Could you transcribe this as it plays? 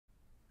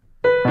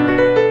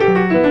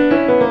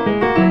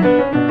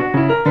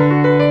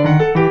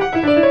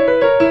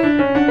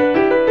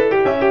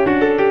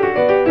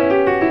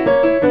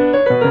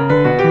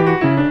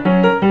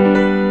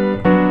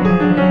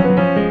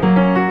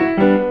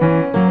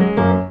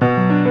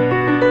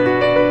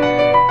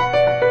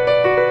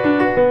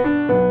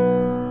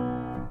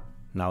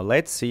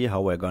Let's see how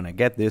we're gonna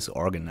get this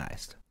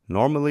organized.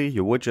 Normally,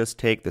 you would just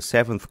take the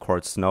 7th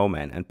chord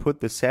snowman and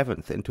put the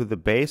 7th into the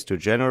bass to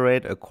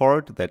generate a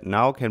chord that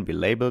now can be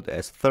labeled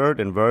as 3rd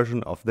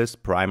inversion of this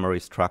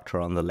primary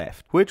structure on the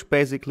left, which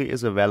basically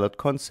is a valid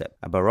concept.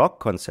 A Baroque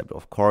concept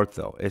of chord,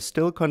 though, is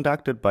still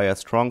conducted by a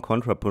strong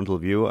contrapuntal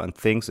view on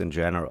things in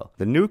general.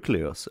 The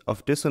nucleus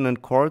of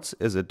dissonant chords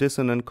is a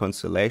dissonant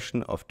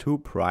constellation of two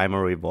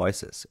primary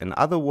voices, in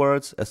other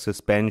words, a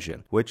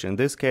suspension, which in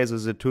this case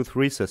is a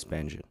 2-3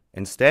 suspension.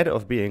 Instead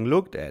of being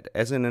looked at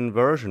as an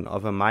inversion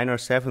of a minor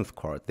 7th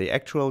chord, the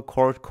actual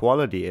chord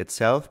quality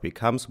itself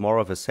becomes more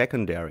of a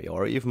secondary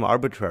or even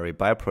arbitrary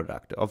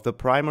byproduct of the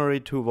primary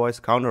two-voice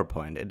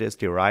counterpoint it is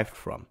derived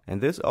from.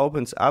 And this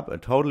opens up a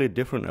totally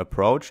different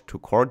approach to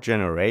chord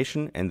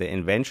generation and the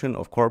invention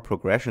of chord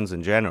progressions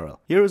in general.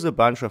 Here is a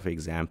bunch of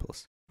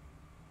examples.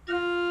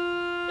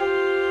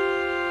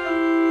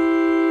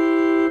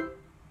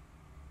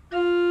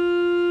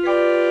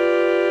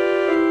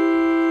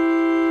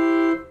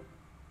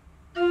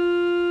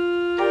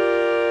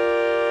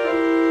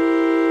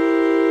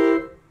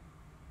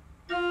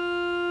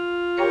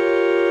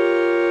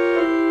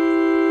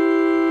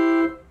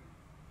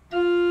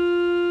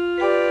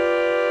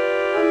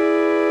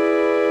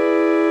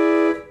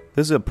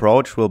 This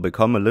approach will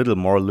become a little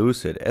more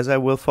lucid as I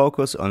will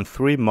focus on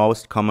three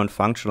most common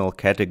functional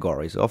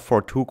categories of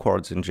 4/2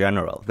 chords in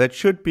general that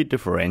should be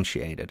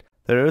differentiated.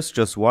 There is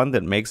just one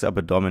that makes up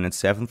a dominant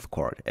 7th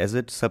chord, as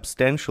it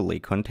substantially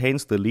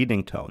contains the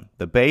leading tone.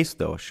 The bass,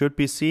 though, should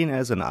be seen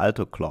as an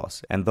alto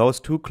clause, and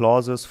those two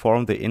clauses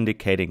form the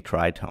indicating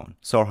tritone.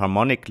 So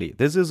harmonically,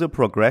 this is a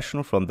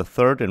progression from the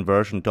 3rd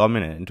inversion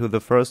dominant into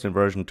the 1st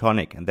inversion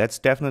tonic, and that's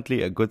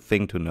definitely a good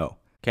thing to know.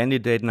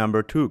 Candidate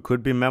number 2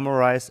 could be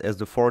memorized as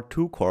the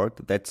 4/2 chord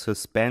that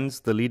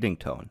suspends the leading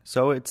tone,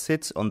 so it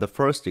sits on the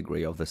 1st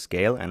degree of the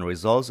scale and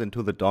resolves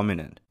into the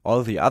dominant.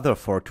 All the other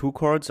 4/2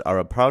 chords are,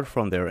 apart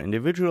from their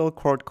individual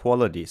chord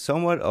quality,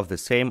 somewhat of the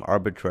same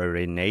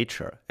arbitrary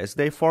nature, as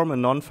they form a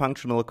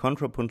non-functional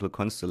contrapuntal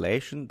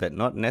constellation that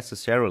not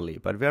necessarily,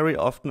 but very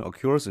often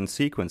occurs in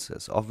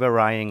sequences of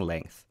varying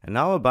length. And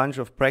now a bunch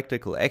of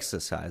practical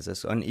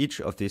exercises on each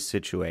of these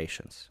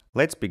situations.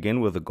 Let's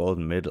begin with the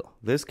golden middle.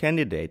 This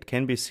candidate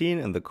can be seen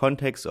in the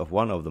context of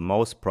one of the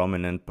most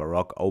prominent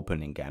Baroque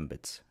opening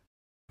gambits.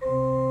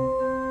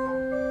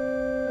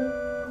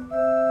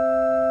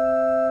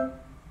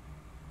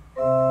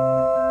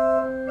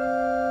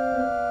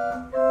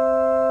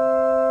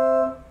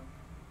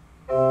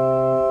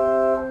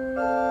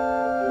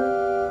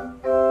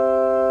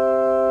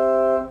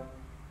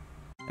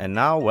 And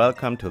now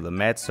welcome to the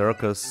mad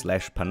circus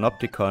 /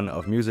 panopticon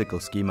of musical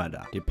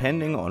schemata.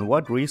 Depending on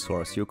what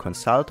resource you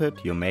consulted,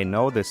 you may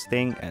know this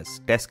thing as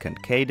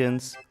descant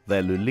cadence,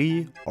 the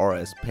lully, or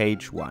as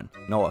page 1.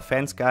 No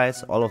offense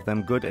guys, all of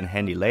them good and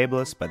handy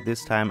labels, but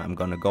this time I'm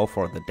gonna go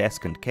for the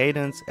descant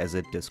cadence as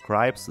it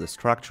describes the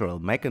structural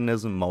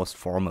mechanism most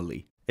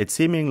formally. It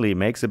seemingly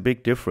makes a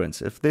big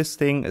difference if this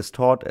thing is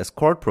taught as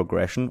chord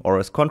progression or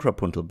as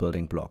contrapuntal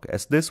building block,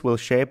 as this will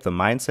shape the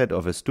mindset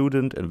of a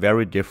student in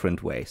very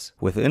different ways.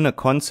 Within a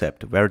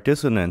concept where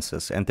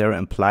dissonances and their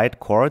implied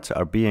chords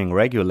are being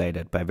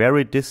regulated by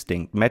very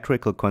distinct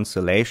metrical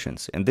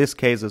constellations, in this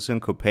case a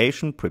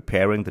syncopation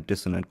preparing the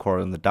dissonant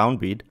chord on the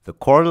downbeat, the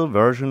chordal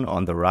version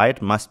on the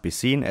right must be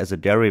seen as a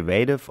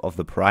derivative of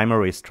the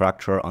primary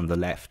structure on the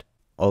left.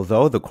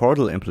 Although the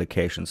chordal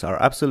implications are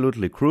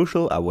absolutely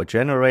crucial, I would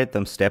generate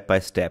them step by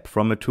step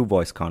from a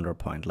two-voice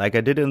counterpoint, like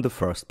I did in the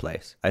first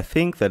place. I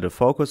think that a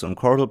focus on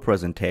chordal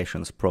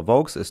presentations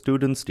provokes a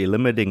student's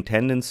delimiting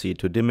tendency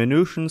to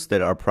diminutions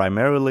that are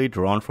primarily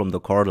drawn from the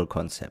chordal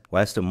concept,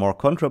 whilst a more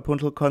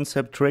contrapuntal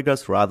concept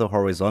triggers rather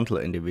horizontal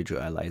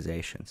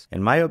individualizations.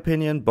 In my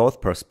opinion, both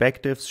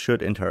perspectives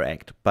should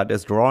interact, but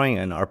as drawing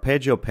an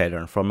arpeggio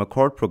pattern from a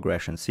chord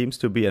progression seems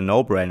to be a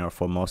no-brainer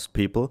for most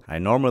people, I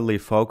normally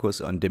focus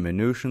on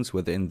diminutions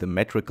within the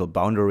metrical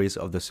boundaries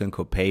of the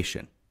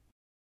syncopation.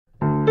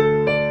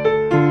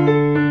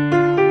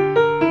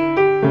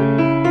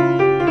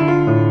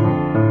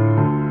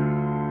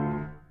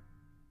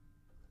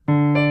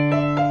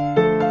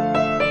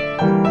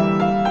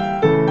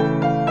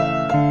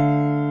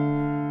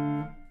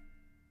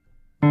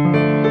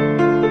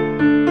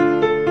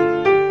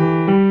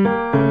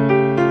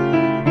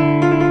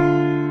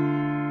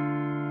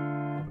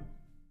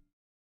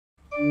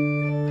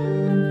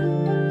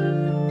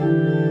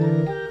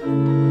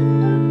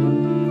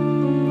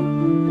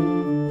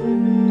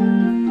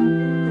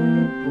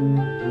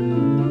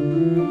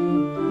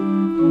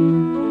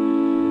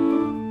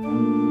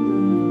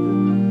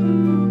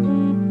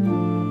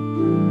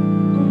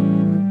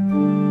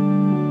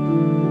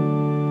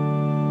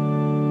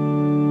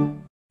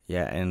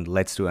 Yeah, and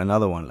let's do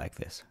another one like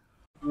this.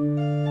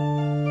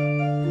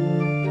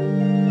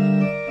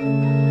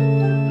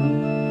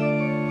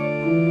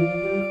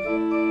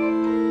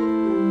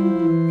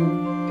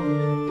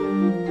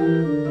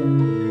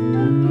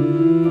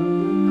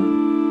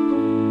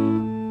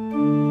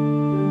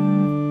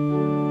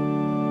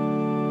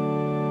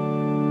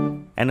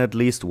 And at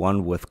least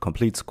one with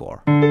complete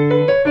score.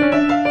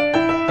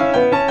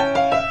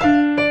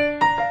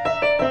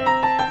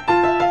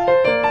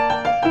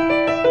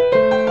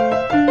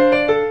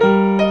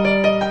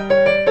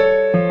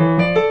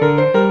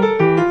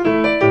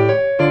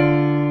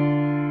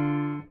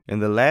 In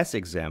the last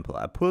example,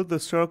 I pulled the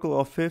circle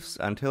of fifths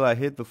until I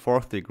hit the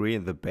 4th degree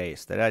in the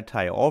bass that I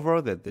tie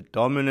over that the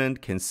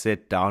dominant can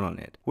sit down on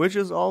it, which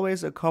is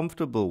always a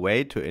comfortable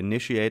way to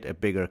initiate a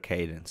bigger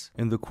cadence.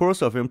 In the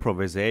course of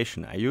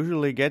improvisation, I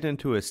usually get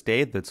into a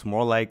state that's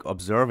more like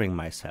observing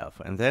myself,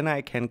 and then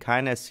I can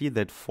kinda see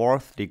that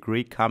 4th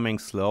degree coming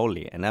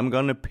slowly, and I'm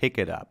gonna pick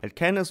it up. It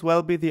can as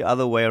well be the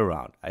other way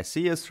around. I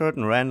see a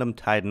certain random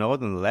tight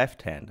note in the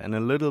left hand, and a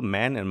little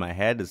man in my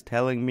head is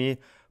telling me,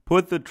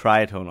 put the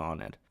tritone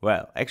on it.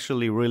 Well,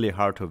 actually really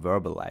hard to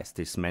verbalize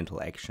these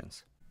mental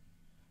actions.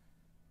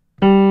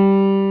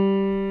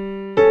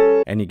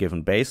 Any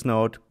given bass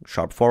note,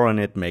 sharp 4 on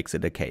it makes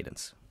it a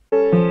cadence.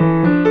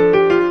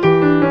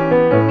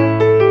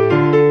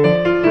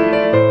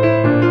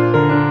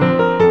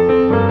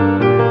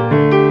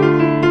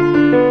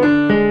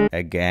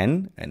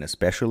 Again, and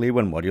especially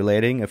when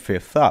modulating a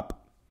fifth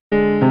up.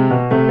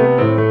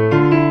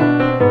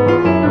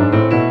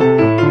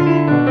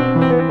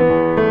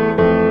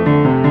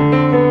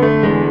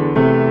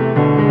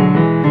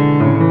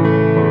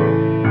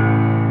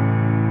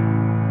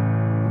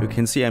 You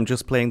can see I'm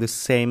just playing the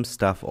same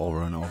stuff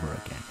over and over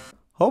again.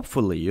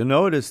 Hopefully you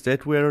noticed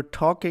that we're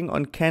talking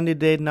on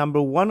candidate number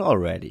 1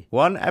 already.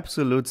 One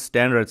absolute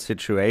standard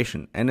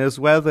situation, and as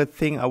well the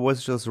thing I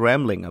was just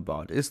rambling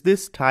about, is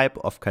this type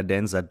of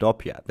cadenza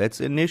doppia that's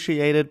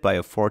initiated by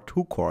a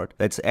 4-2 chord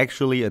that's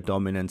actually a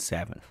dominant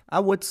 7th. I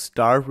would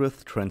start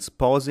with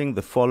transposing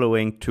the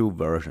following two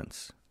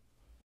versions.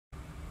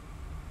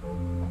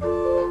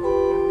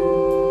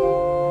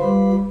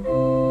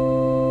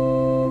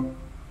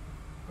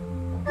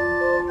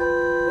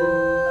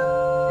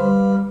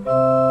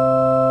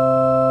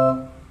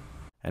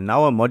 And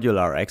now a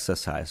modular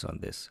exercise on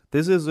this.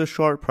 This is a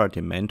short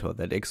partimento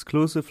that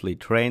exclusively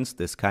trains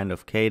this kind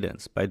of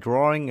cadence by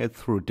drawing it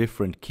through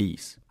different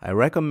keys. I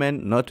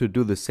recommend not to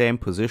do the same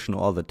position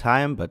all the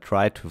time, but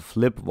try to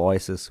flip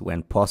voices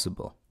when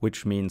possible,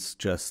 which means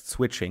just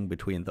switching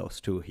between those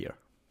two here.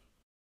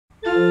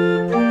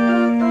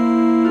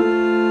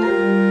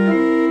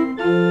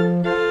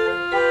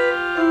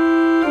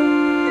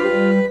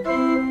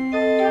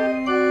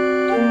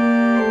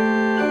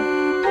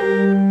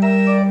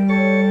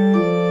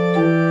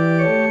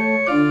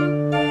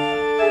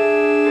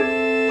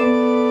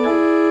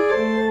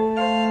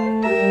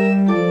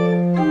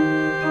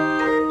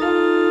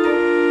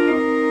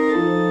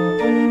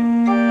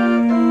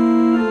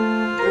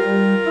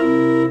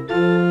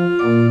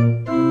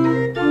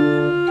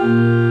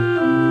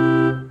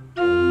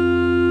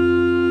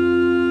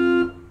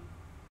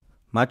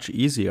 Much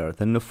easier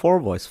than the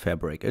 4-voice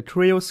fabric, a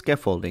trio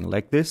scaffolding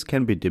like this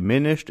can be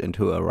diminished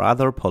into a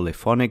rather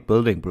polyphonic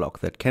building block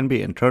that can be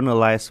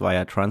internalized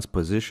via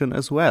transposition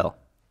as well.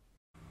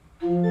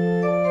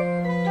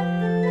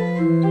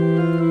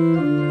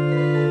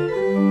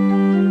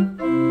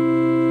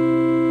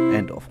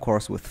 And of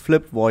course with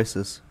flipped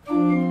voices.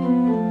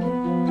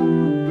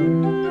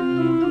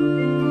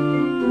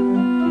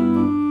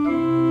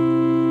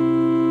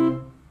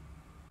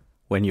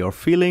 When you're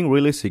feeling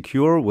really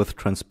secure with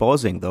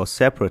transposing those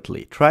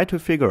separately, try to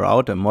figure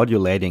out a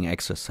modulating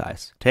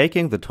exercise.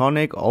 Taking the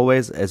tonic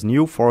always as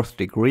new 4th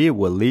degree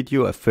will lead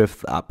you a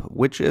 5th up,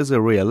 which is a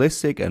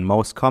realistic and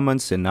most common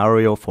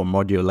scenario for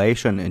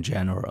modulation in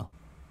general.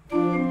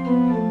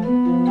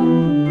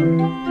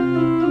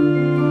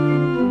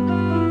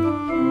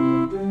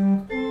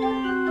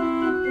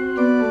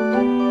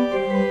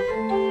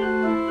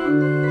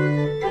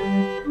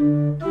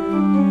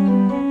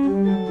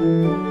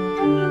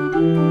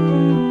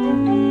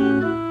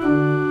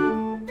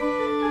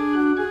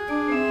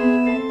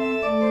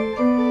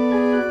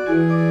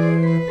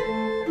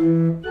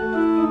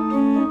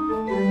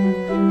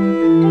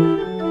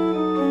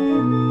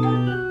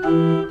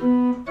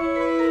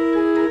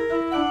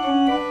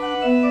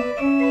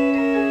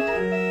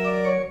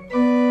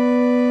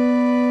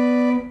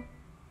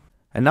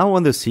 And now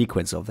on the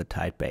sequence of the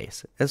tight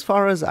bass. As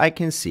far as I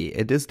can see,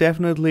 it is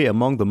definitely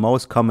among the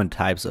most common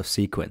types of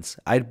sequence.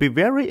 I'd be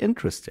very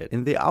interested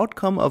in the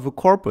outcome of a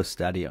corpus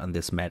study on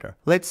this matter.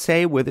 Let's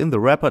say within the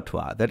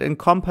repertoire that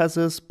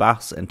encompasses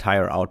Bach's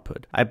entire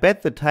output. I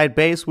bet the tight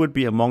bass would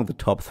be among the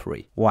top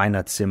 3. Why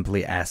not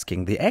simply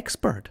asking the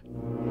expert?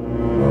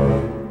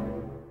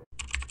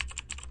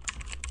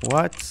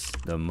 What's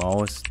the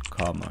most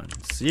common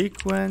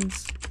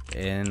sequence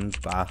in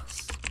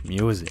Bach's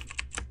music?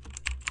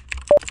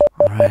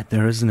 Alright,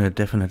 there isn't a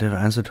definitive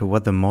answer to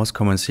what the most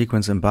common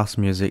sequence in Bach's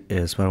music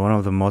is, but one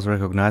of the most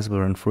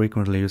recognizable and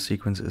frequently used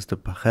sequences is the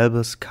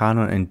Pachelbel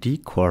canon and D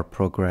chord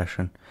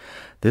progression.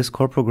 This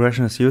chord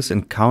progression is used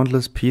in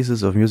countless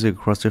pieces of music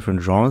across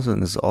different genres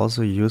and is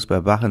also used by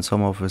Bach in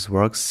some of his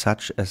works,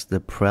 such as the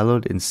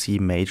prelude in C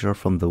major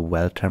from the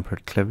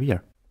Well-Tempered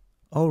Clavier.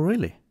 Oh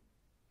really?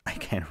 I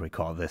can't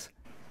recall this.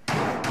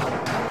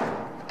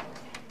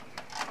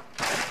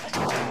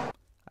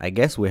 I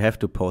guess we have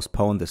to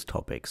postpone this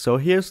topic, so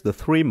here's the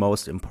 3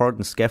 most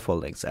important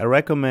scaffoldings I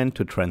recommend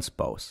to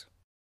transpose.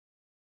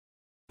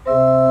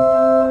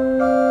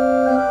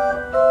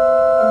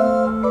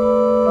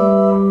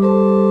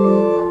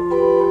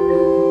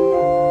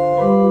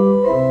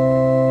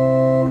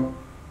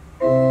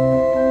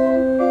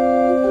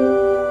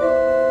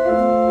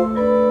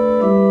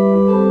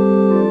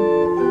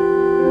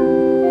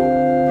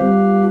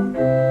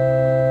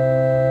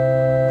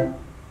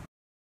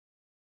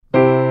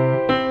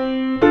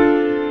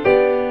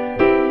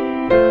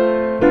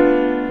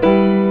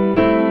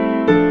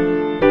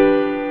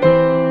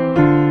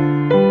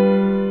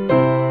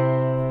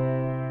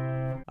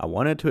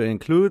 to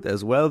include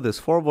as well this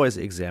 4-voice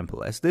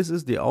example, as this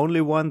is the only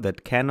one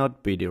that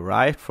cannot be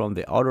derived from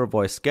the outer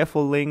voice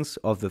scaffoldings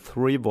of the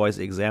 3-voice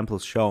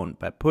examples shown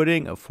by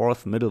putting a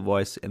 4th middle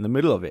voice in the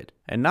middle of it.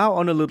 And now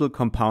on a little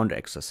compound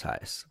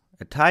exercise.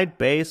 A tight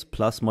bass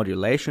plus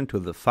modulation to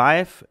the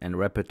 5 and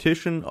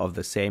repetition of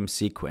the same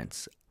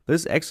sequence.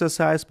 This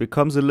exercise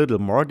becomes a little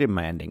more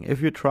demanding if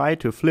you try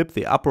to flip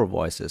the upper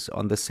voices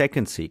on the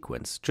second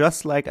sequence,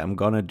 just like I'm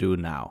gonna do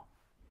now.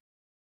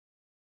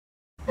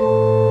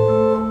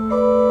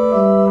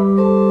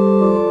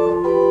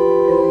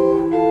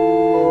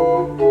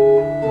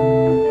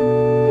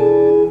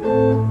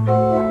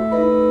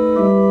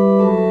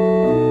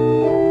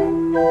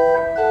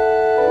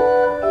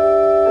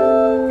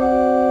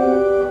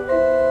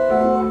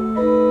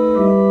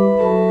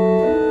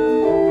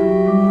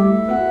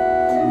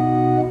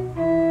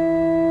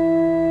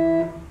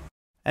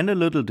 And a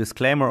little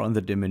disclaimer on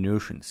the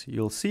diminutions.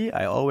 You'll see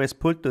I always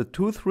put the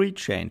 2-3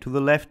 chain to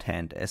the left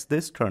hand, as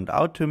this turned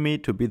out to me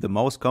to be the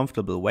most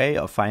comfortable way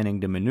of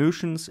finding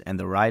diminutions, and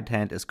the right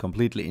hand is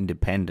completely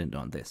independent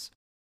on this.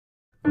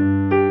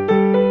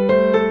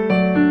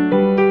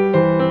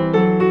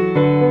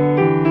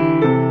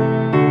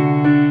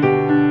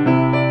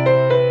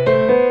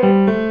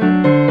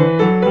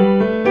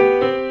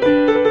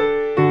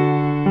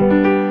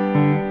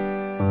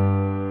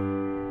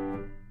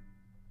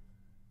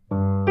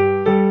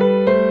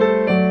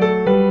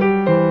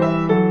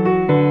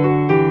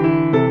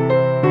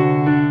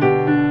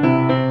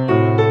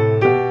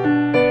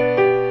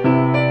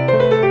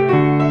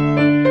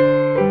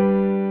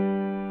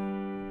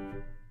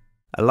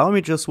 Allow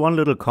me just one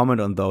little comment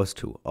on those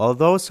two.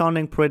 Although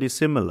sounding pretty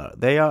similar,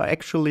 they are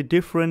actually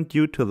different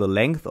due to the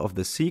length of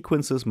the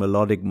sequence's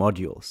melodic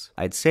modules.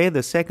 I'd say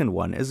the second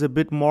one is a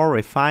bit more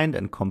refined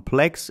and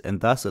complex,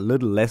 and thus a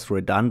little less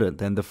redundant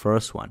than the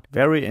first one.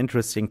 Very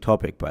interesting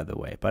topic, by the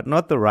way, but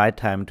not the right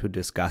time to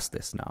discuss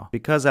this now,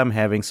 because I'm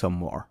having some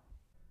more.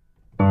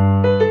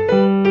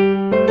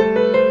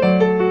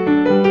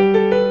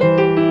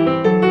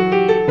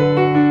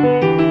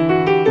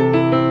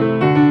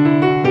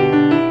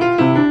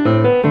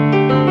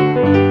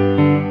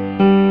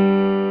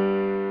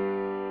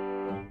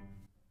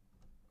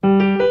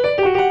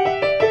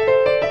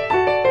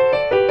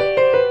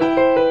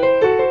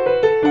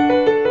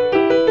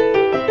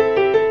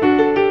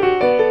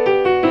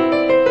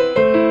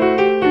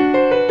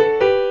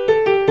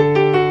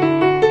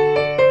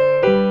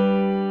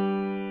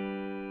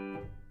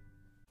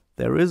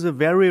 There is a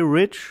very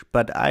rich,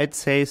 but I'd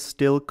say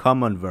still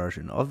common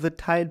version of the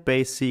tight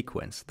bass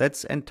sequence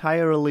that's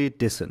entirely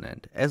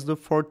dissonant, as the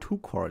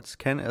 4-2 chords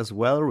can as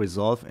well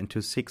resolve into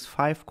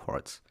 6-5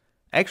 chords.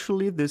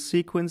 Actually, this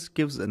sequence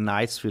gives a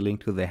nice feeling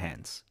to the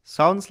hands.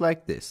 Sounds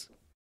like this.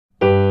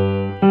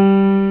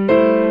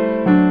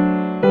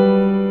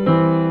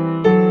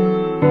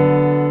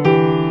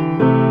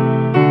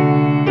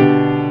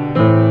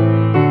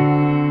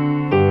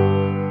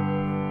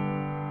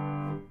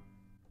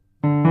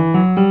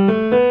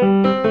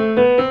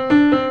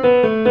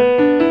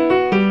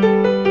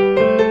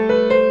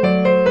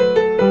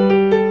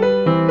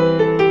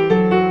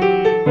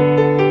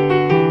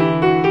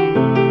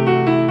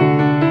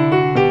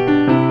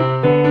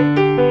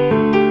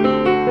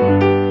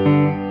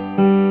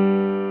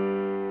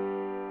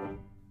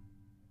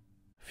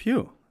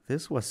 Phew,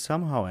 this was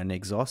somehow an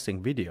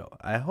exhausting video.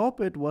 I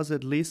hope it was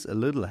at least a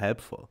little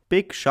helpful.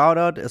 Big shout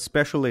out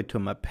especially to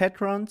my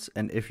patrons,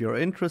 and if you're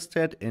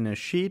interested in a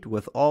sheet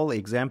with all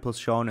examples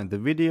shown in the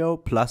video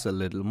plus a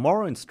little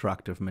more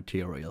instructive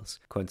materials,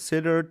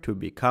 consider to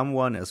become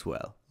one as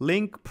well.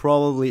 Link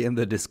probably in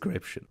the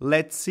description.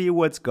 Let's see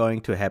what's going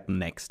to happen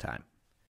next time.